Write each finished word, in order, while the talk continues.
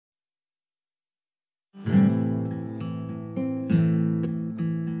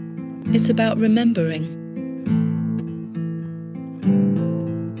It's about remembering.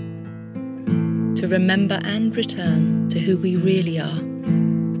 To remember and return to who we really are.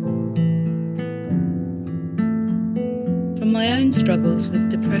 From my own struggles with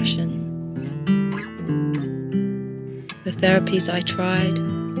depression, the therapies I tried,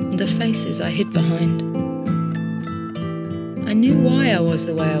 and the faces I hid behind. I knew why I was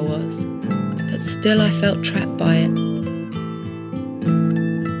the way I was, but still I felt trapped by it.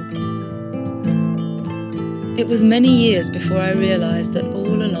 It was many years before I realised that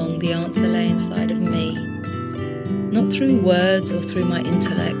all along the answer lay inside of me, not through words or through my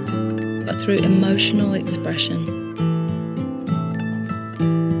intellect, but through emotional expression.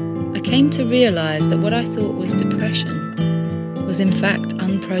 I came to realise that what I thought was depression was in fact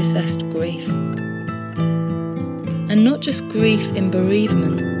unprocessed grief. And not just grief in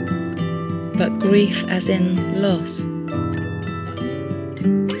bereavement, but grief as in loss.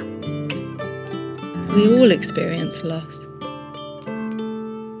 We all experience loss.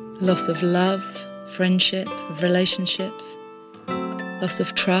 Loss of love, friendship, relationships, loss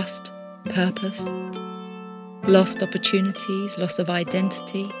of trust, purpose, lost opportunities, loss of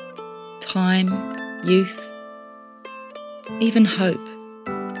identity, time, youth, even hope.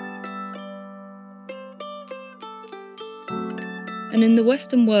 And in the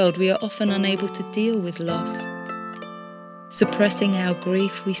Western world, we are often unable to deal with loss. Suppressing our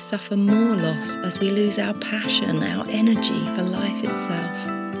grief, we suffer more loss as we lose our passion, our energy for life itself.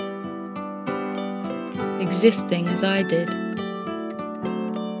 Existing as I did,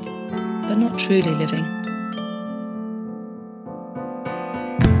 but not truly living.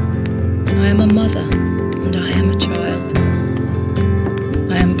 I am a mother, and I am a child.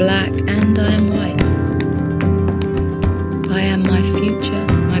 I am black, and I am white. I am my future,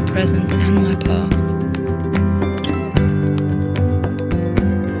 my present, and my past.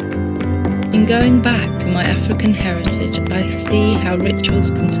 In going back to my African heritage, I see how rituals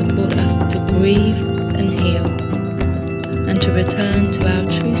can support us to grieve and heal, and to return to our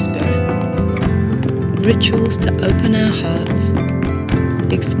true spirit. Rituals to open our hearts,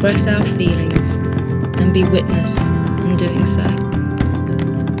 express our feelings, and be witnessed in doing so.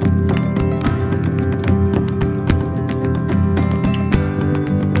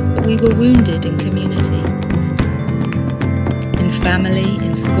 But we were wounded in community, in family,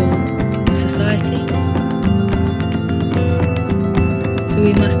 in school, in society. So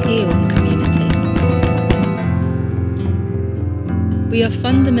we must heal in community. We are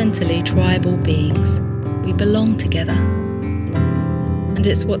fundamentally tribal beings. We belong together. And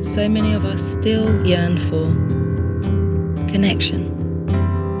it's what so many of us still yearn for: connection.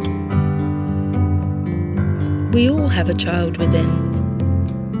 We all have a child within,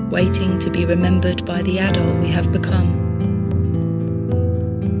 waiting to be remembered by the adult we have become.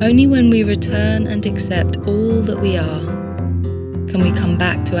 Only when we return and accept all that we are, can we come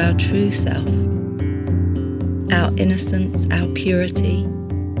back to our true self, our innocence, our purity,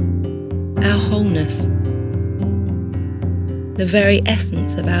 our wholeness, the very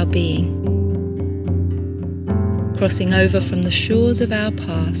essence of our being, crossing over from the shores of our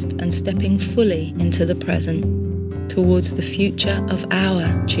past and stepping fully into the present, towards the future of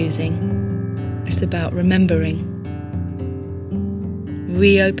our choosing. It's about remembering,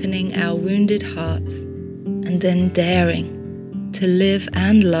 reopening our wounded hearts, and then daring to live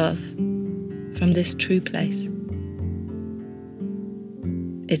and love from this true place.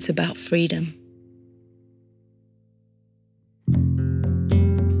 It's about freedom.